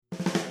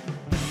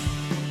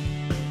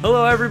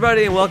Hello,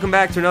 everybody, and welcome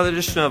back to another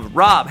edition of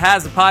Rob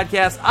Has a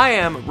Podcast. I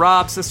am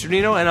Rob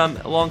Cesternino, and I'm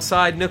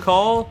alongside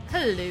Nicole.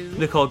 Hello.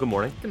 Nicole, good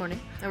morning. Good morning.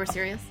 Oh, we're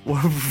serious?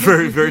 We're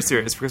very, very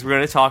serious, because we're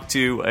going to talk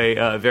to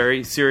a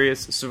very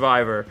serious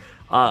survivor.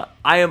 I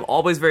am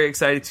always very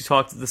excited to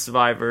talk to the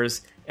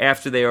survivors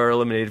after they are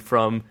eliminated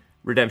from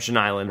Redemption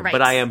Island, right.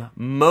 But I am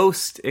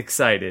most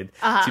excited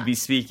to be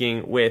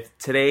speaking with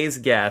today's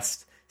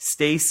guest,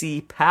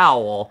 Stacey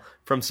Powell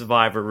from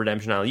Survivor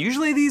Redemption Island.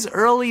 Usually these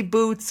early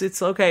boots,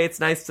 it's okay, it's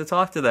nice to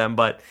talk to them,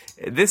 but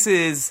this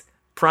is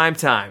prime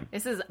time.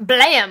 This is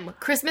Blam,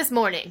 Christmas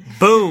morning.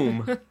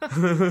 Boom.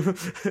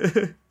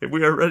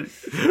 We are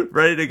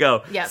ready to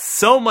go. Yep.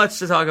 So much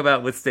to talk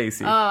about with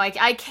Stacey. Oh,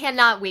 I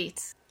cannot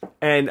wait.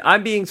 And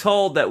I'm being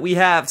told that we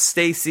have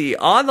Stacey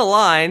on the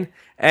line,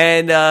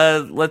 and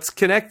let's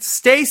connect.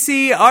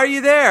 Stacey, are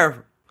you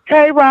there?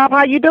 Hey, Rob,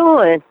 how you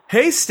doing?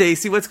 Hey,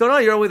 Stacey, what's going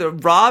on? You're on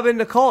with Rob and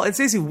Nicole. And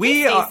Stacey,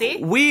 we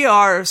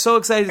are so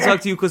excited to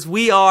talk to you because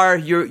we are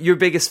your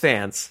biggest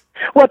fans.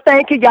 Well,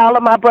 thank you. Y'all are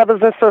my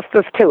brothers and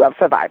sisters, too, of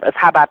Survivors.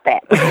 How about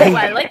that? Oh,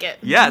 I like it.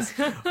 Yes.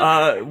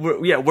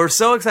 We're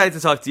so excited to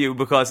talk to you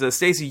because,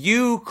 Stacey,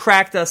 you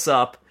cracked us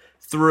up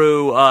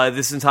through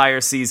this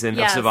entire season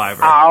of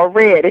Survivor.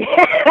 Already.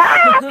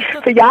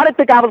 So y'all didn't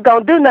think I was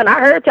going to do nothing. I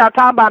heard y'all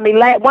talking about me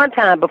one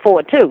time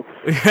before, too.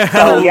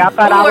 So y'all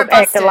thought I was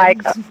acting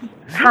like,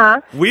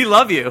 huh? We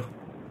love you.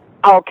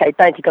 Okay,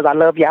 thank you, because I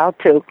love y'all,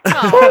 too.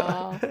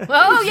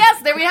 Oh,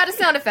 yes, there we had a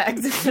sound effect.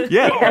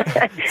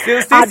 Yeah.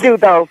 Stacey, I do,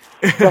 though.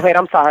 Go ahead,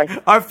 I'm sorry.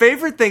 Our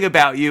favorite thing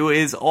about you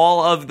is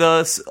all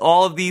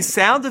of these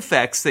sound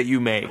effects that you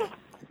make.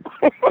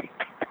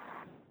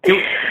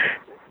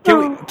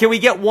 Can we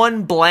get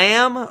one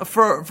blam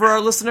for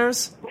our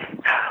listeners?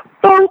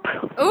 Boop.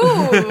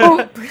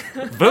 Ooh.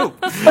 Boop.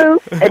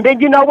 Boop. And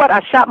then you know what?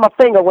 I shot my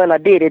finger when I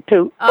did it,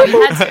 too. Oh,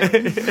 you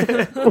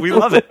had to. We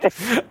love it.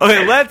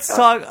 Okay, let's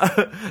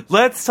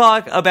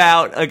talk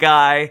about a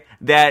guy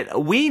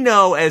that we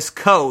know as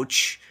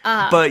Coach,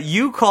 but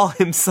you call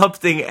him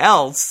something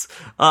else.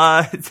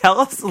 Tell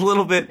us a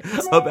little bit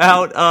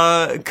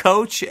about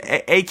Coach,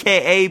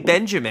 a.k.a.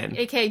 Benjamin.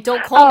 A.k.a.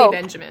 don't call me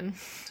Benjamin.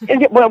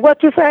 Well,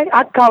 what you say?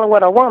 I can call him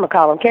what I want to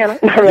call him, can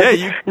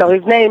I? No,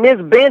 his name is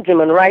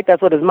Benjamin, right?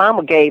 That's what his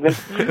mama gave him.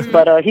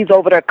 But he's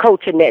over there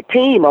coaching that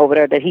team over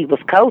there that he was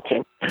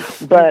coaching.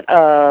 But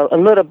a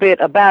little bit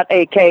about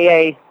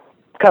a.k.a.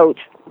 Coach,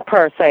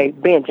 per se,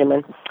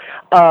 Benjamin.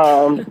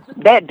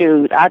 That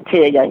dude, I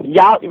tell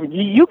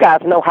you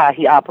guys know how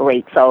he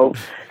operates. So,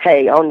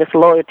 hey, on this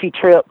loyalty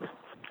trip,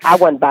 I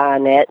wasn't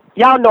buying that.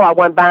 Y'all know I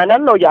wasn't buying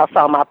that. I know y'all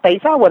saw my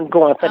face. I wasn't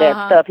going for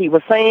that stuff he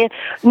was saying.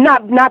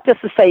 Not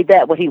just to say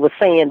that, what he was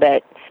saying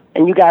that,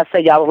 and you guys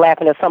say y'all were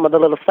laughing at some of the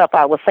little stuff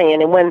I was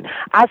saying. And when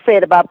I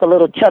said about the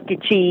little Chuck E.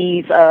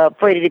 Cheese,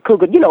 Freddy the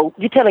Cougar, you know,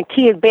 you're telling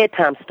kids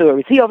bedtime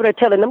stories. He over there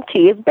telling them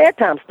kids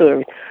bedtime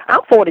stories.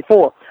 I'm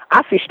 44.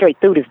 I see straight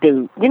through this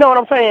dude. You know what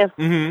I'm saying?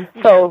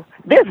 Mm-hmm. So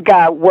this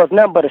guy was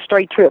nothing but a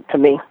straight trip to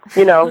me.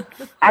 You know,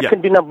 I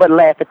couldn't do nothing but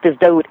laugh at this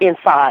dude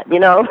inside, you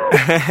know?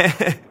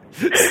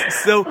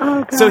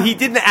 So he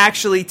didn't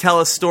actually tell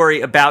a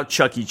story about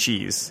Chuck E.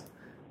 Cheese.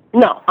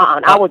 No,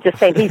 I was just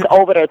saying he's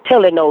over there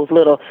telling those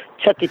little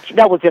Chuck E. Cheese.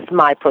 That was just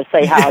my per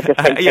se how I just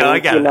say things, I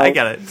get you know? I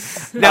get it.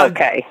 Now,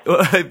 okay.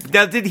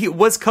 Now,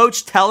 was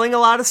Coach telling a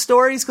lot of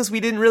stories? Because we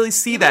didn't really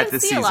see that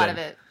this season. A lot of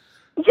it.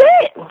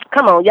 Yeah,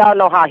 come on, y'all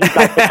know how he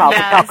likes to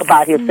talk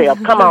about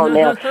himself. Come on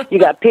now, you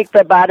got picked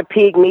up by the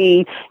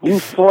pygmies, you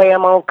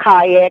swam on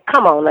kayak.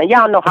 Come on now,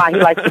 y'all know how he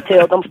likes to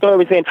tell them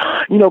stories. And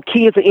you know,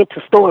 kids are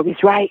into stories,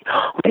 right?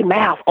 With their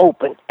mouth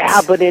open,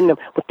 Albert in them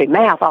with their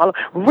mouth all.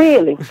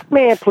 Really,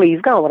 man, please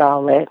go on with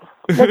all that.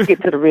 Let's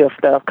get to the real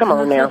stuff. Come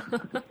on now.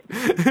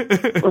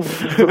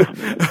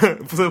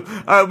 So,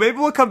 maybe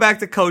we'll come back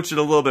to Coach in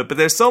a little bit, but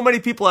there's so many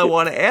people I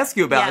want to ask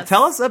you about. Yes.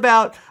 Tell us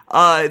about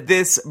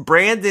this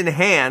Brandon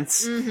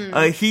Hance.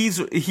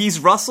 He's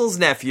Russell's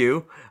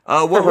nephew.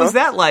 What was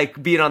that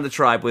like being on the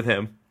tribe with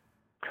him?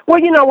 Well,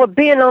 you know what,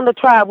 being on the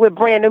tribe with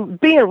Brandon,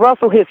 being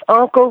Russell, his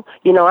uncle,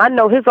 you know, I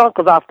know his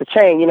uncle's off the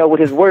chain, you know,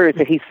 with his words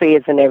that he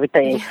says and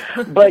everything.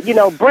 But, you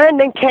know,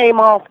 Brandon came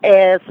off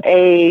as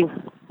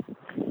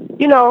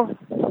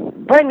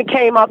Brandon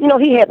came off, you know,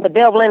 he had the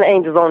devil and the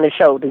angels on his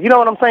shoulders. You know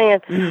what I'm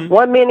saying? Mm-hmm.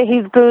 One minute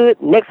he's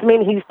good, next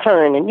minute he's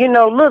turning. You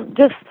know, look,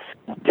 just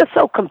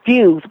so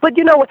confused. But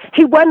you know what?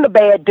 He wasn't a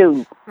bad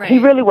dude. Right. He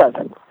really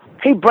wasn't.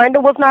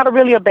 Brandon was not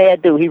really a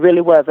bad dude. He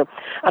really wasn't.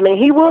 I mean,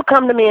 he would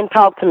come to me and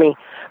talk to me.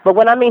 But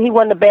when I mean he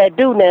wasn't a bad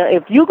dude, now,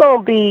 if you going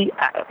to be,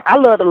 I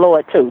love the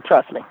Lord too,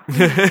 trust me.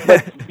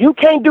 But you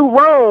can't do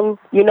wrong,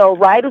 you know,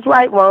 right is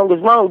right, wrong is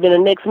wrong. Then the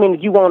next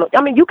minute you want to,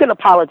 I mean, you can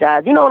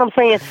apologize. You know what I'm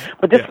saying?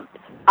 But this,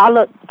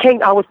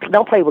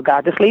 don't play with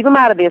God. Just leave him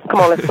out of this. Come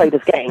on, let's play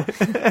this game.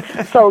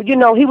 So, you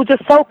know, he was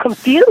just so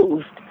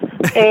confused.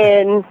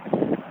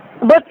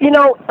 But, you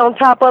know, on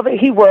top of it,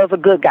 he was a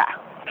good guy.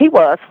 He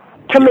was,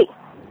 to me.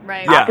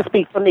 Right. I can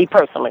speak for me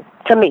personally.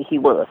 To me, he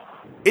was.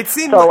 It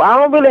seemed so I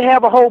don't really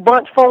have a whole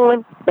bunch for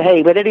him, but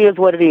hey, but it is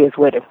what it is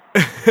with him.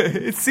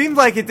 It seemed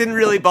like it didn't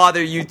really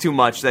bother you too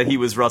much that he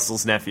was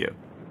Russell's nephew.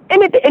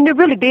 And it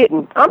really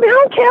didn't. I mean,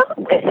 I don't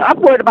care. I'm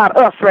worried about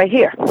us right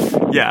here.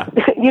 Yeah.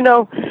 You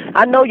know,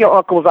 I know your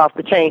uncle was off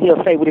the chain.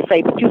 He'll say what he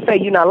say, but you say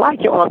you're not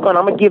like your uncle, and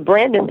I'm going to give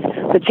Brandon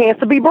the chance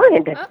to be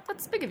Brandon. Oh,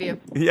 that's big of you.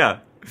 Yeah.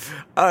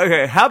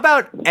 Okay, how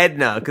about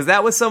Edna? Because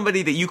that was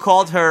somebody that you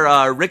called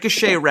her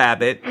Ricochet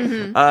Rabbit.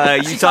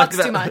 Mm-hmm. You she talked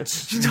talks about,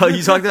 too much.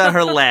 You talked about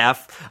her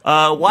laugh.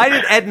 Why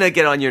did Edna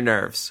get on your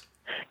nerves?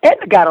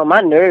 Edna got on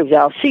my nerves,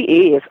 y'all. She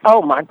is.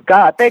 Oh, my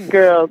God. That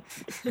girl,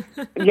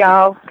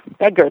 y'all,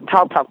 that girl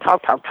talk.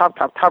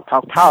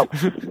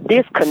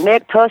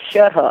 Disconnect her,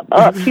 shut her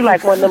up. She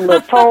like one of them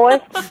little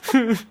toys.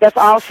 That's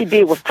all she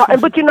did was talk.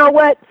 But you know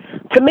what?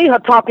 To me, her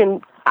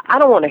talking, I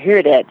don't want to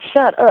hear that.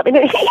 Shut up. And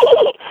then,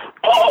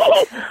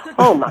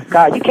 oh, my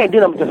God. You can't do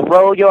nothing but just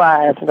roll your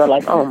eyes and go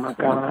like, oh, my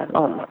God.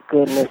 Oh, my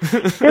goodness.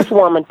 This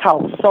woman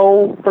talks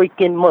so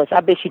freaking much.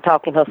 I bet she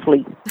talk in her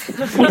sleep.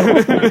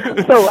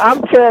 So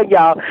I'm telling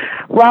y'all,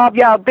 Rob,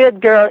 y'all, this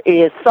girl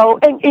is so...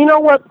 And you know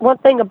what? One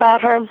thing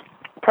about her,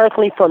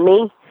 personally for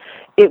me,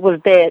 it was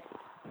that...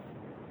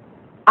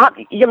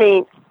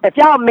 if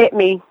y'all met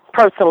me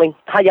personally,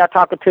 how y'all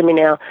talking to me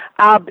now,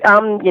 I'm,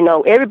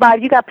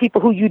 everybody, you got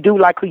people who you do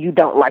like, who you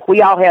don't like.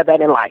 We all have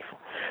that in life.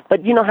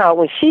 But you know how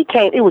when she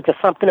came, it was just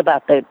something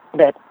about that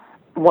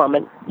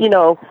woman. You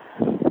know,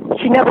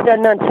 she never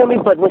done nothing to me,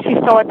 but when she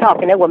started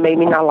talking, that what made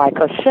me not like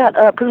her. Shut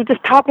up, because we're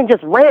just talking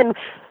just random.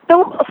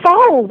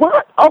 So,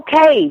 what?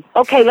 Okay,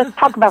 let's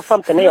talk about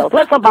something else.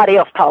 Let somebody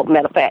else talk,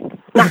 matter of fact,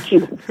 not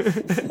you.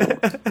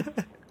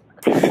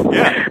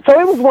 Yeah. So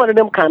it was one of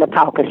them kind of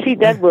talkers.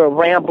 That girl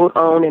rambled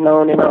on and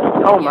on and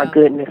on. Oh, my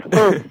goodness.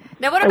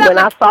 Now, what and about... when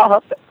I saw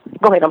her...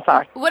 Go ahead, I'm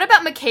sorry. What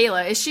about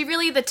Michaela? Is she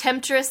really the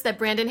temptress that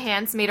Brandon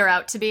Hance made her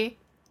out to be?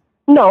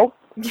 No.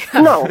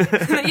 No.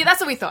 Yeah, that's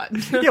what we thought.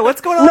 Yeah,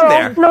 what's going on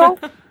there? No.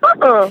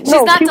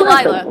 She's not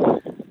Delilah.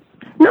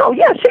 No,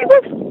 yeah, she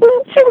was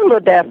a little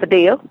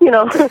daffodil, you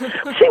know.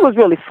 She was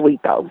really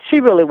sweet, though. She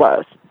really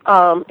was.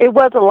 It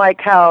wasn't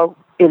like how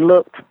it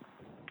looked.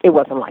 It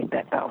wasn't like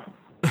that, though.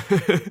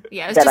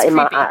 Yeah, it's just creepy. In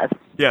my eyes.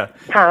 Yeah.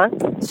 Huh?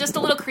 It's just a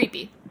little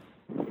creepy.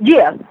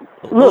 Yeah,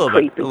 a little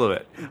creepy. A little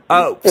bit.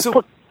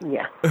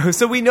 Yeah.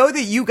 So we know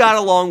that you got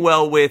along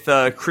well with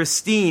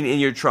Christine in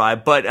your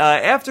tribe, but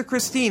after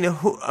Christine,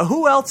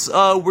 who else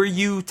were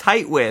you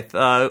tight with?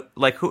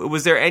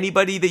 Was there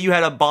anybody that you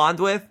had a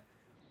bond with?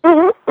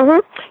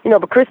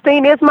 But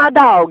Christine is my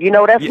dog.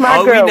 That's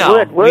my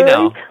girl. We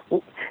know.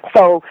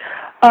 So,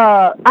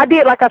 I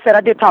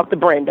did talk to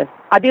Brendan.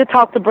 I did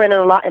talk to Brendan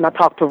a lot, and I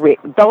talked to Rick.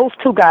 Those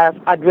two guys,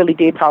 I really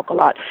did talk a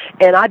lot.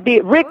 And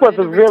Rick was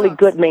a really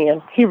good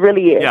man. He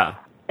really is. Yeah.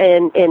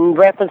 And in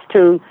reference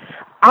to,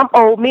 I'm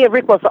old. Me and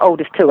Rick was the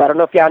oldest, too. I don't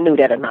know if y'all knew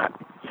that or not.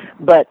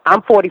 But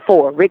I'm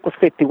 44. Rick was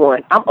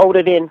 51. I'm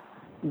older than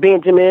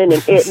Benjamin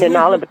and Edna and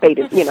all of it. They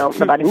did,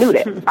 nobody knew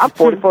that. I'm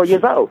 44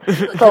 years old.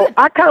 So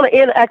I kind of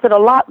interacted a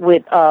lot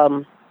with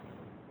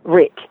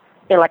Rick.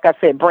 And like I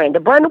said,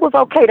 Brandon was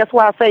okay. That's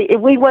why I say it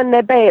wasn't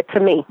that bad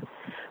to me.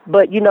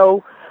 But,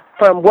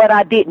 from what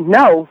I didn't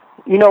know,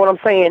 you know what I'm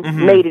saying,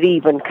 made it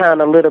even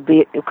kind of a little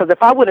bit. Because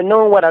if I would have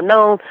known what I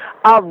known,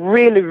 I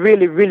really,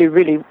 really, really,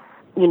 really,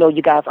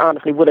 you guys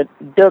honestly would have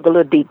dug a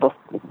little deeper.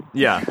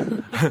 Yeah.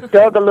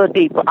 Dug a little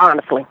deeper,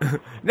 honestly.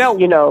 Now,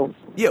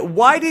 yeah,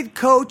 why did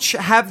Coach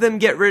have them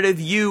get rid of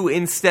you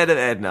instead of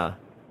Edna?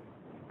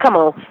 Come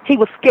on, he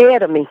was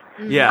scared of me.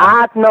 Yeah.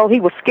 I know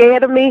he was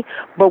scared of me,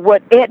 but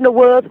what Edna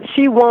was,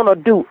 she want to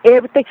do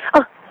everything.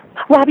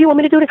 Rob, you want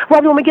me to do this?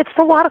 Rob, you want me to get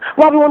some water?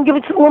 Rob, you want me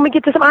to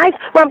get to some ice?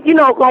 Rob,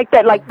 like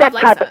that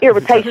type of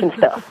irritation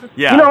stuff.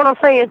 Yeah. You know what I'm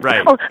saying?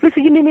 Right. Oh,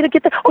 listen, you need me to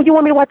get that? Oh, you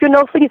want me to wipe your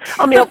nose for you?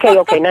 I mean,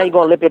 okay, now you're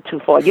going a little bit too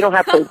far. You don't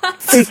have to.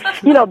 See,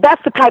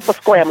 that's the type of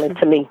scrambling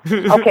to me.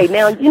 Okay,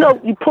 now,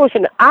 you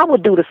pushing. I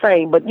would do the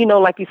same, but,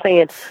 like you're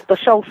saying, the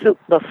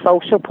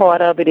social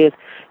part of it is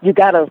you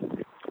got to,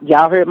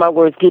 y'all heard my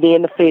words, get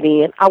in to fit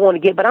in. I want to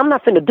get, but I'm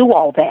not going to do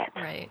all that.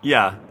 Right.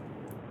 Yeah.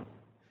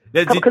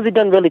 Because it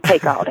doesn't really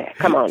take all that.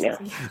 Come on now.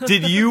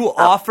 Did you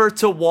offer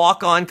to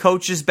walk on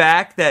Coach's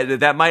back?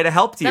 That might have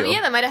helped you.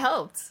 That might have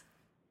helped.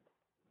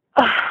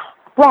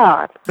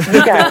 Rob,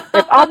 you guys,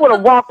 if I would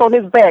have walked on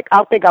his back,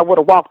 I think I would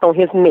have walked on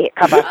his neck.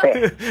 How about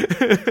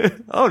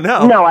that? Oh,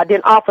 no. No, I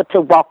didn't offer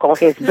to walk on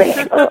his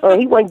back.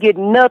 He wasn't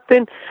getting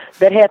nothing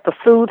that had to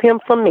soothe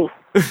him from me.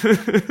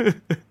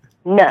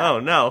 No. Oh,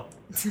 no.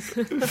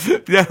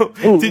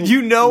 Now, did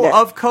you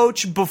know of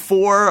Coach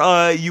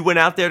before you went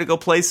out there to go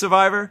play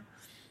Survivor?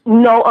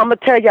 No, I'm going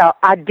to tell y'all,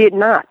 I did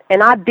not.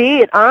 And I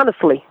did,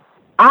 honestly.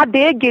 I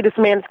did get this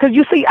man. Because,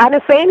 you see, I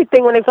didn't say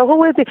anything when they said,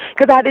 who is he?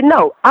 Because I didn't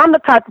know. I'm the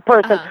type of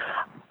person,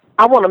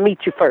 I want to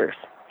meet you first.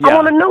 Yeah. I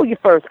want to know you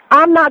first.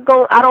 I'm not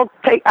going, I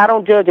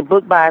don't judge a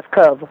book by its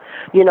cover.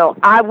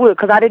 I would,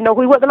 because I didn't know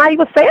who he was. And I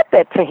even said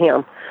that to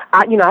him.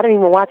 I didn't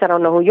even watch, I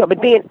don't know who you are.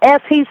 But then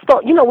as he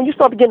started, when you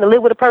start beginning to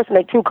live with a person,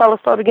 their true colors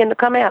start beginning to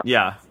come out.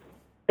 Yeah.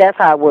 That's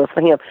how it was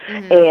for him.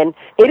 And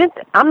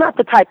I'm not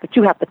the type that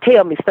you have to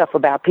tell me stuff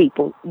about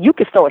people. You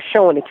can start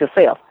showing it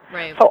yourself.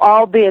 Right. So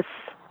all this,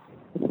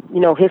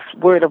 his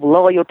word of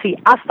loyalty,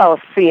 I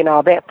started seeing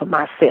all that for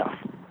myself.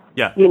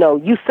 Yeah. You know,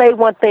 you say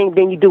one thing,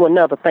 then you do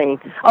another thing.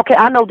 Okay,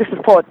 I know this is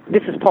part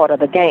of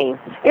the game.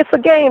 It's a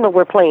game that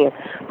we're playing.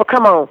 But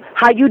come on,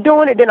 how you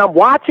doing it? Then I'm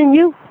watching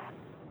you.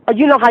 Or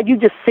you know how you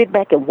just sit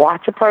back and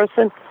watch a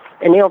person,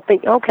 and they don't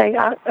think, okay,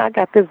 I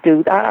got this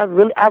dude. I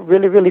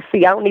really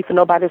see. I don't need for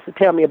nobody else to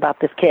tell me about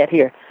this cat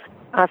here.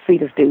 I see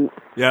this dude.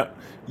 Yeah.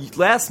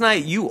 Last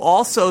night, you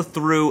also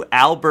threw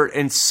Albert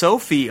and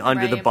Sophie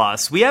under the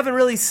bus. We haven't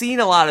really seen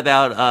a lot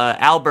about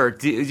Albert.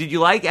 Did you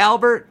like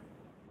Albert?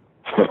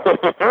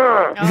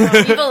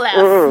 Evil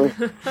laugh.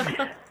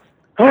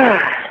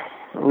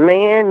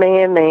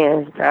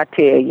 Man, I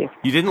tell you.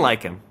 You didn't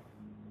like him.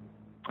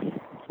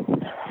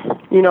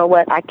 You know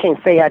what? I can't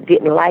say I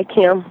didn't like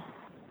him.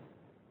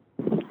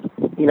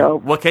 You know,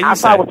 what can you say? I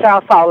saw what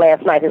y'all saw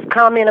last night. His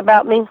comment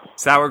about me.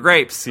 Sour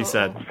grapes, he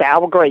said.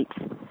 Sour grapes.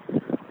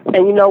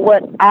 And you know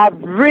what? I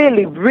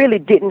really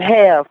didn't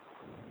have.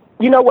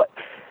 You know what?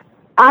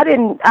 I did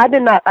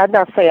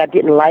not say I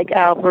didn't like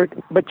Albert,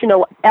 but you know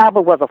what?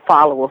 Albert was a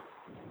follower.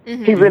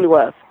 Mm-hmm. He really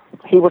was.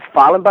 He was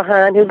following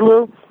behind his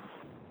little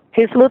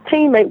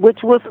teammate,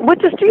 which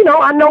is, you know,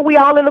 I know we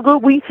all in the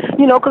group,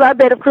 you know, because I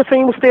bet if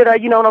Christine was still there,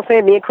 you know what I'm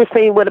saying, me and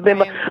Christine would have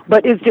been,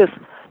 but it's just,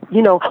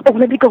 you know, oh,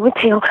 let me go and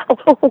tell,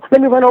 let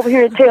me run over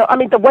here and tell. I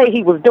mean, the way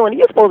he was doing it,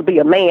 you're supposed to be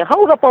a man.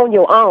 Hold up on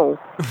your own.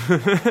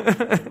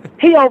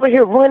 He over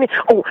here running,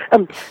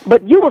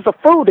 but you was a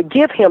fool to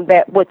give him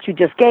what you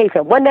just gave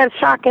him. Wasn't that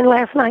shocking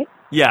last night?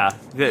 Yeah.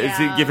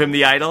 Give him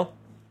the idol?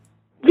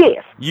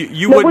 Yes.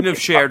 You wouldn't have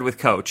shared with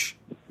Coach.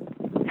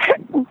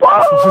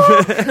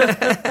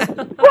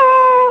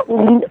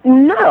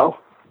 No.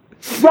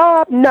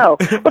 Rob, no.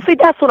 But see,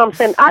 that's what I'm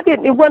saying.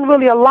 It wasn't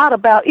really a lot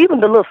about, even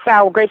the little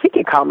sour grapes. He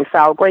can call me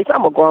sour grapes.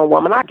 I'm a grown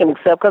woman. I can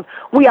accept, because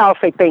we all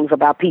say things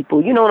about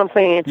people. You know what I'm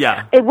saying?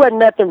 Yeah. It wasn't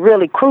nothing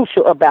really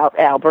crucial about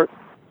Albert.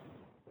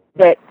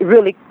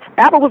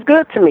 Albert was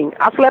good to me.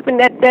 I slept in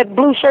that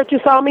blue shirt you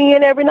saw me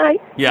in every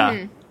night. Yeah.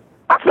 Mm-hmm.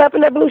 I slept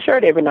in that blue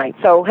shirt every night.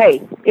 So,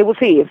 hey, it was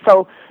his.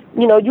 So,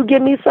 you know, you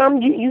give me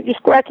some, you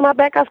scratch my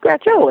back, I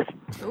scratch yours.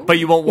 But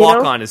you won't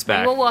walk on his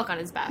back. You won't walk on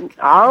his back.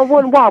 I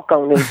wouldn't walk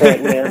on his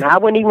back, man. I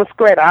wouldn't even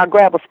scratch. I'll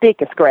grab a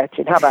stick and scratch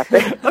it. How about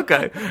that?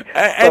 Okay.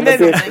 And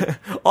then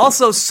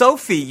also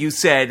Sophie, you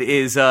said,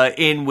 is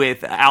in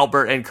with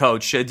Albert and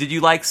Coach. Did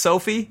you like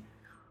Sophie?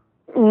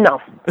 No.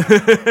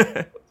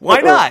 Why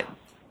not?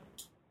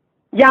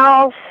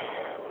 Y'all,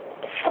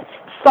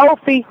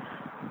 Sophie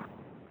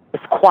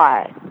is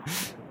quiet.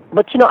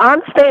 But, you know, I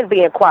understand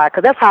being quiet,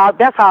 because that's how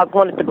I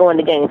wanted to go in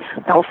the game.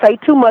 Don't say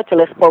too much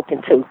unless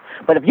spoken to.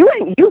 But if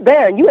you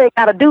there and you ain't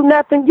got to do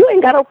nothing, you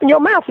ain't got to open your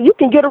mouth. So you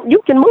can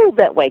move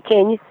that way,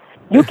 can you?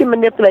 You can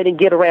manipulate and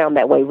get around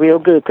that way real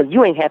good, because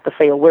you ain't have to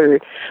say a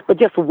word. But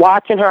just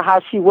watching her, how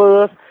she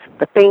was,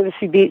 the things that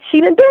she did, she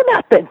didn't do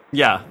nothing.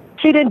 Yeah.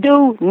 She didn't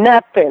do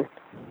nothing.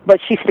 But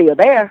she's still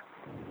there.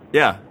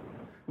 Yeah.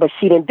 But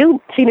she didn't do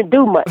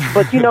much.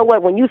 But you know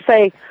what? When you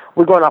say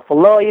we're going off of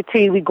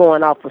loyalty, we're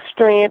going off of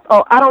strength,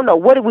 I don't know,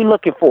 what are we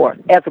looking for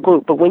as a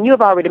group? But when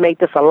you've already made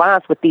this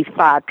alliance with these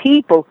 5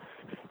 people,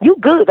 you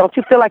good. Don't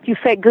you feel like you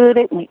say good?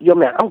 You're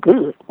man, I'm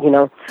good, you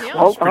know. Yeah,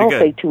 I don't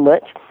say too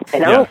much,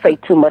 and I don't say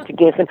too much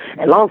against him,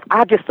 as long as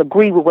I just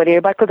agree with what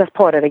everybody, because that's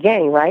part of the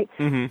game, right?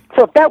 Mm-hmm.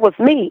 So if that was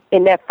me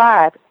in that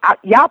 5,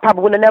 y'all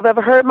probably would have never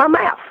ever heard my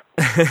mouth.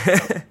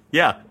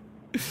 Yeah.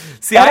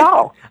 See,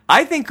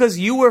 I think because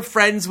you were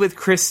friends with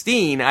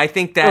Christine, I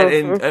think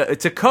that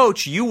to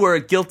Coach, you were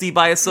guilty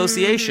by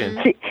association.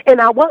 Mm-hmm.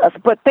 And I was,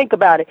 but think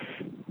about it.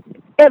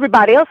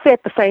 Everybody else said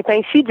the same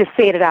thing. She just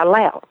said it out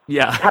loud.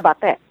 Yeah. How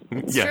about that?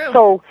 It's Yeah. true.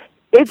 So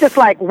it's just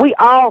like we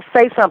all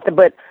say something,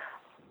 but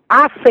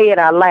I say it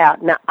out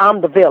loud. Now,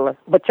 I'm the villain,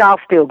 but y'all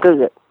still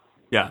good.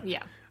 Yeah.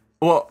 Yeah.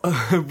 Well,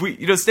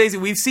 Stacey,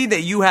 we've seen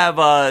that you have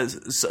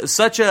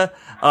such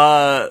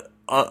a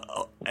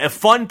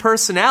fun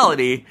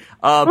personality,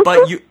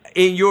 but you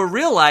in your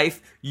real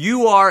life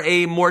you are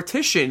a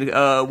mortician.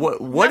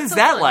 What is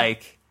that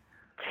like?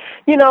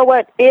 You know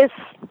what? It's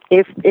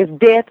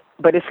death,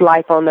 but it's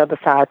life on the other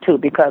side too.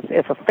 Because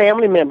if a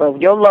family member,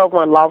 if your loved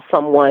one lost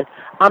someone,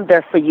 I'm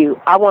there for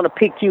you. I want to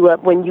pick you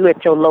up when you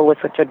at your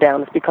lowest, at your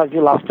downest, because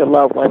you lost your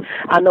loved one.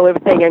 I know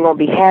everything ain't gonna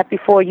be happy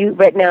for you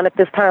right now at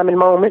this time and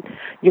moment.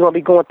 You're gonna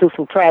be going through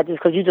some tragedies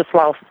because you just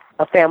lost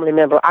a family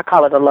member. I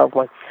call it a loved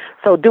one.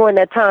 So during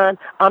that time,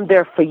 I'm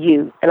there for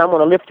you, and I'm going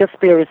to lift your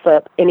spirits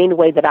up in any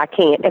way that I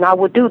can, and I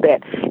will do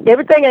that.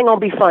 Everything ain't going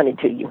to be funny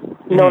to you.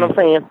 You know what I'm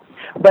saying?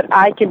 But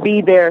I can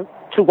be there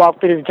to walk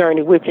through this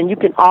journey with you, and you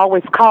can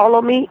always call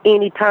on me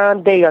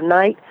anytime, day or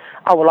night.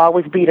 I will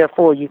always be there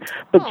for you.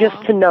 But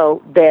just to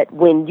know that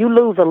when you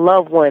lose a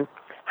loved one,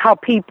 how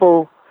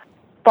people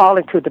fall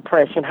into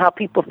depression, how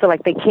people feel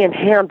like they can't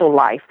handle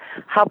life,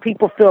 how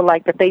people feel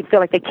like they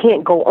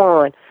can't go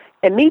on.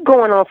 And me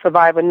going on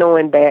Survivor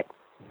knowing that,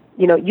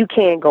 you know, you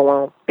can go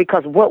on,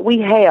 because what we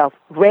have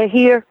right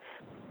here,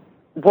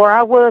 where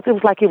I was, it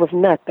was like it was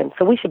nothing.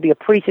 So we should be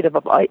appreciative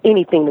of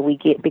anything that we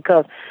get,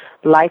 because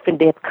life and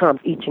death comes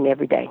each and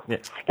every day. Yeah.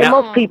 And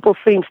most people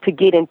seems to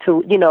get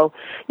into,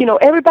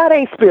 everybody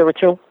ain't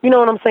spiritual, you know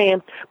what I'm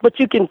saying? But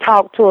you can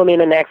talk to them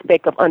in an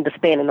aspect of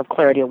understanding, of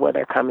clarity of where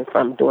they're coming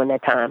from during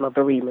that time of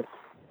bereavement.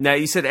 Now,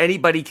 you said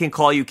anybody can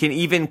call you. Can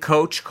even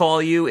Coach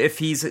call you if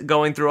he's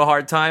going through a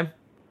hard time?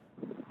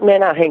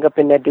 Man, I'll hang up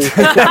in that dude.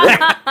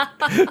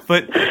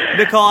 But,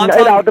 Nicole,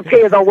 it all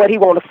depends on what he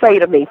want to say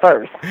to me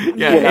first.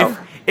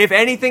 Yeah, if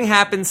anything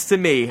happens to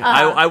me,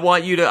 I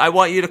want you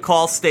to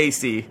call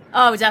Stacey.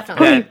 Oh,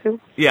 definitely.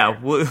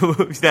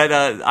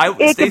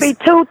 It could be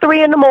 2,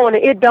 3 in the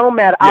morning. It don't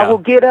matter. Yeah. I will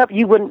get up.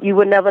 You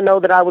would never know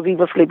that I was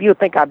even asleep. You would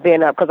think I've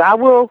been up, because I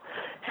will.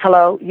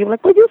 Hello, you're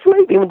like, well, you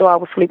sleep? Even though I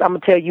was asleep, I'm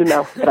gonna tell you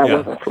no, that I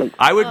wasn't asleep.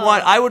 I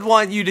would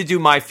want you to do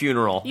my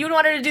funeral. You would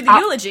want her to do the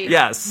eulogy.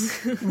 Yes.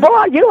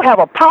 Boy, you have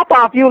a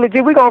pop-off eulogy.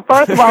 We're gonna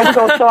first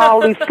show all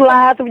these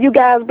slides of you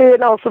guys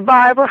being on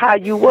Survivor, how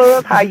you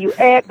was, how you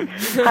act,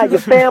 how your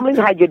family,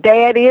 how your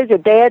dad is. Your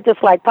dad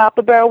just like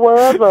Papa Bear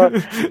was, or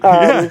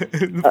a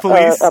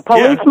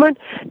policeman.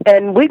 Yeah.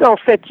 And we're gonna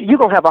you're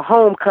gonna have a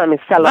homecoming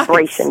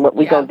celebration. Nice. What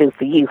we're gonna do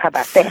for you? How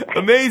about that?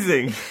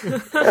 Amazing.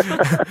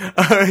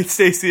 All right,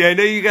 Stacey, I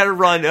know you got to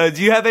run.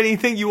 Do you have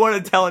anything you want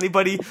to tell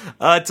anybody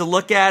to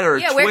look at, or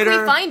Twitter? Where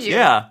can we find you?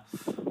 Yeah.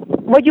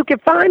 Well, you can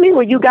find me.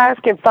 Well, you guys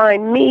can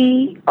find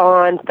me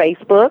on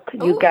Facebook.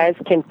 Ooh. You guys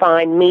can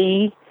find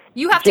me.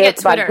 You have to get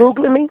Twitter. By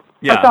Googling me.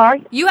 Yeah. I'm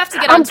sorry? You have to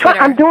get on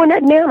Twitter. I'm doing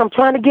that now. I'm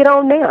trying to get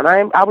on now.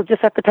 I was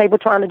just at the table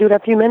trying to do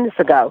that a few minutes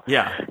ago.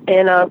 Yeah.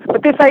 And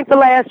but this ain't the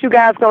last you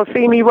guys going to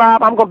see me,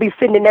 Rob. I'm going to be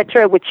sitting in that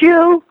chair with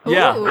you.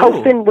 Yeah.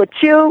 Hosting with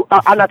you.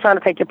 I'm not trying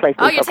to take your place.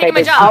 Oh, you're taking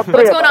my job.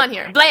 What's going on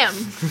here? Blam.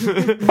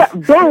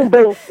 Boom,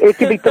 boom. It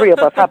could be 3 of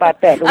us. How about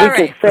that? We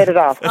can set it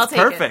off. I'll take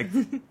perfect.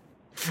 It.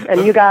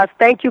 And you guys,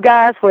 thank you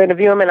guys for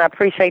interviewing me, and I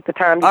appreciate the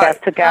time you guys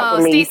took out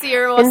with me. Stacey,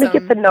 you're awesome. And to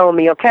get to know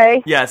me,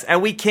 okay? Yes,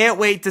 and we can't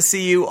wait to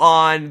see you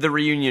on the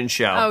reunion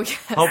show. Oh, yes.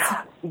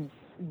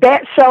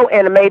 That show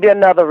and maybe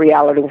another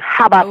reality.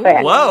 How about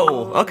that?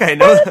 Whoa. Okay.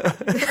 No.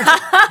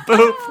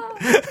 Boop.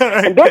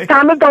 Right. And this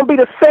time it's going to be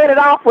to set it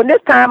off. When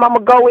this time I'm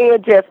going to go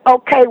in just,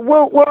 okay,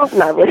 whoop.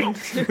 Not really.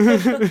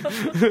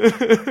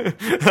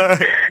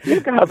 Right.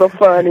 You guys are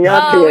funny.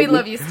 We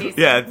love you,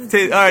 Stacey. Yeah.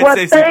 All right, well,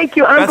 Stacey. Thank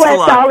you. I'm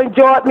glad y'all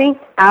enjoyed me.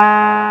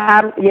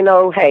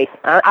 Hey,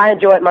 I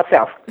enjoyed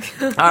myself.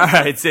 All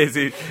right,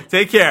 Stacey.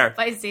 Take care.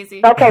 Bye, Stacey.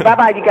 Okay,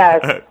 bye-bye, you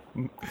guys.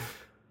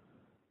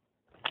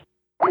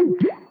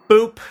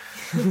 Boop.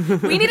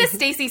 We need a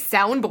Stacey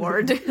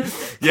soundboard.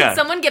 Can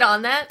someone get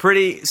on that?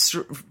 Pretty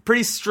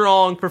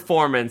strong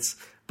performance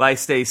by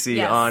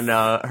Stacey on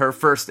her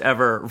first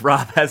ever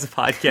Rob Has a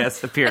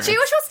Podcast appearance. She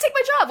wants to take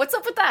my job. What's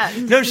up with that?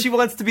 No, she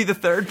wants to be the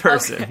third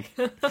person.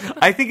 Okay.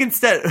 I think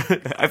instead,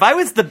 if I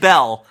was the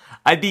bell,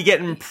 I'd be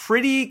getting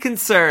pretty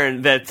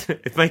concerned that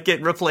it might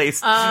get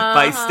replaced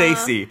by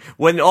Stacey.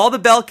 When all the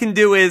bell can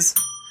do is,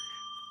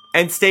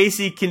 and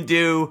Stacey can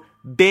do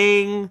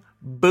bing,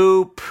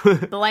 boop,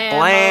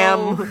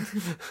 blam.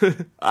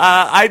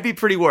 I'd be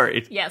pretty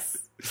worried. Yes.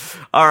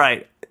 All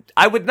right.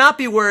 I would not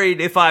be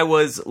worried if I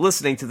was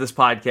listening to this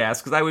podcast,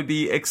 because I would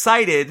be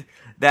excited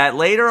that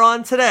later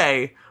on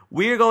today,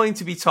 we are going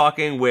to be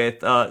talking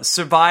with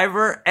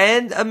Survivor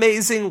and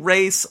Amazing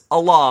Race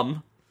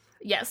alum.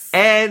 Yes.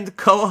 And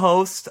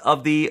co-host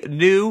of the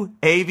new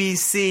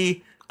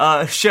ABC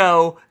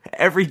show,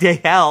 Everyday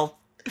Health,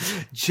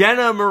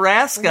 Jenna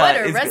Maraska. What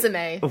a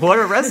resume. What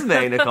a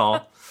resume,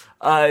 Nicole.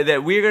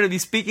 That we're going to be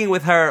speaking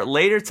with her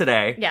later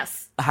today. Yes.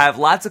 I have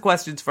lots of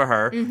questions for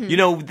her. Mm-hmm. You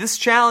know, this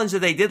challenge that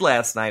they did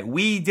last night,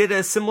 we did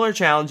a similar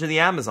challenge in the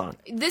Amazon.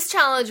 This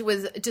challenge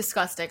was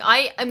disgusting.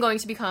 I am going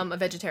to become a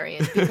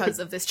vegetarian because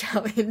of this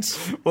challenge.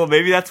 Well,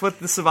 maybe that's what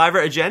the Survivor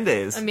agenda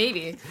is.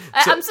 Maybe.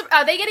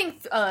 Are they getting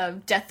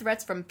death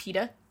threats from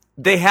PETA?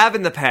 They have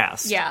in the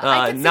past.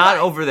 Yeah. Not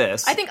over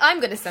this. I think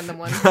I'm going to send them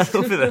one. Not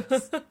over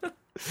this.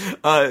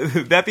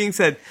 That being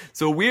said,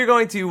 so we're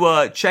going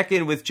to check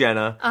in with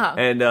Jenna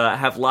and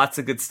have lots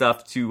of good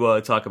stuff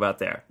to talk about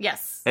there.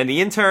 Yes. And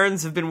the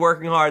interns have been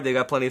working hard. They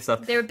got plenty of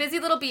stuff. They're busy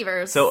little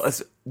beavers. So a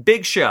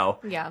big show.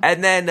 Yeah.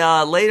 And then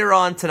later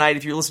on tonight,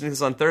 if you're listening to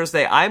this on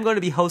Thursday, I'm going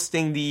to be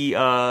hosting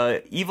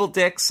the Evil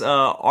Dicks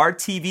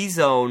RTV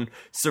Zone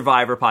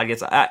Survivor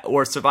podcast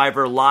or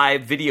Survivor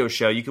Live video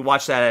show. You can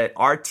watch that at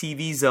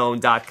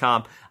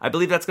rtvzone.com. I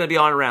believe that's going to be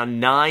on around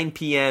 9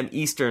 p.m.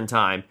 Eastern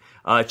time.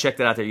 Check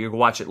that out there. You can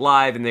watch it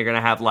live, and they're going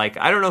to have,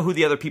 I don't know who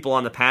the other people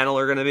on the panel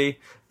are going to be,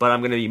 but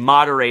I'm going to be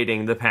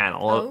moderating the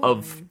panel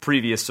of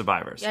previous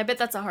survivors. Yeah, I bet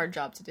that's a hard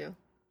job to do.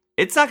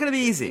 It's not going to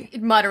be easy.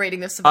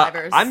 Moderating the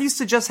survivors. I'm used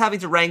to just having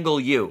to wrangle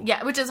you.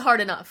 Yeah, which is hard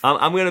enough.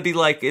 I'm going to be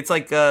it's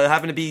like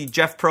having to be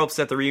Jeff Probst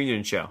at the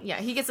reunion show. Yeah,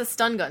 he gets a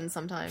stun gun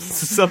sometimes.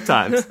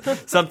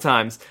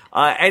 Sometimes.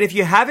 And if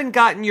you haven't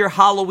gotten your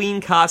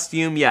Halloween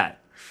costume yet,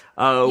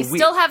 you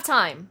still have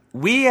time.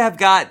 We've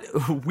got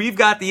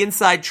the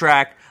inside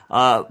track.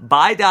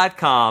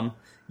 Buy.com,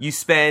 you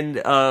spend,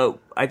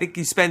 I think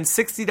you spend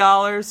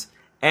 $60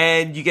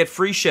 and you get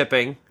free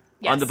shipping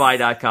on the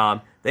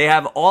Buy.com. They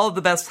have all of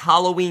the best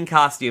Halloween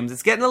costumes.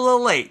 It's getting a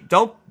little late.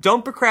 Don't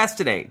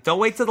procrastinate. Don't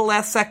wait till the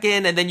last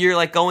second and then you're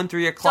like going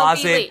through your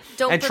closet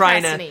and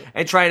trying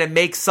to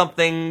make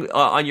something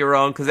on your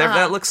own because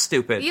that looks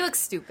stupid. You look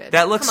stupid.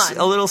 That looks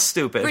a little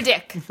stupid.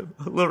 Ridic.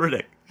 A little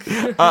ridic.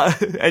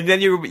 And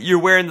then you're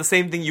wearing the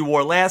same thing you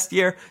wore last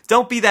year.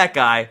 Don't be that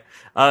guy.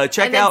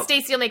 Check and then out.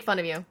 Stacey will make fun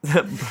of you.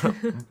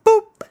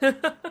 Boop.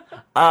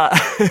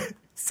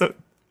 So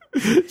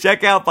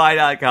check out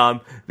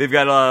buy.com. They've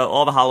got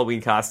all the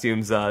Halloween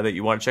costumes that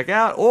you want to check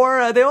out,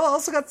 or they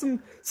also got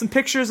some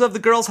pictures of the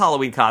girls'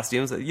 Halloween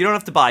costumes. You don't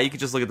have to buy; you can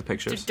just look at the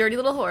pictures. Dirty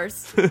little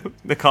horse.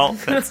 Nicole,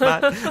 that's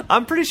not.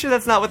 I'm pretty sure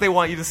that's not what they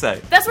want you to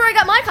say. That's where I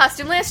got my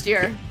costume last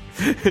year.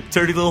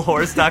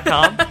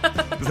 DirtyLittleHorse.com.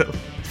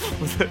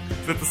 Was that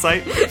the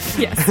site?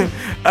 Yes.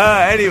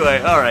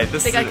 Anyway, all right.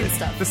 They got good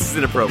stuff. This is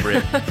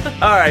inappropriate.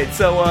 All right,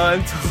 so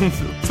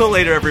until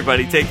later,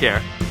 everybody. Take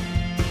care.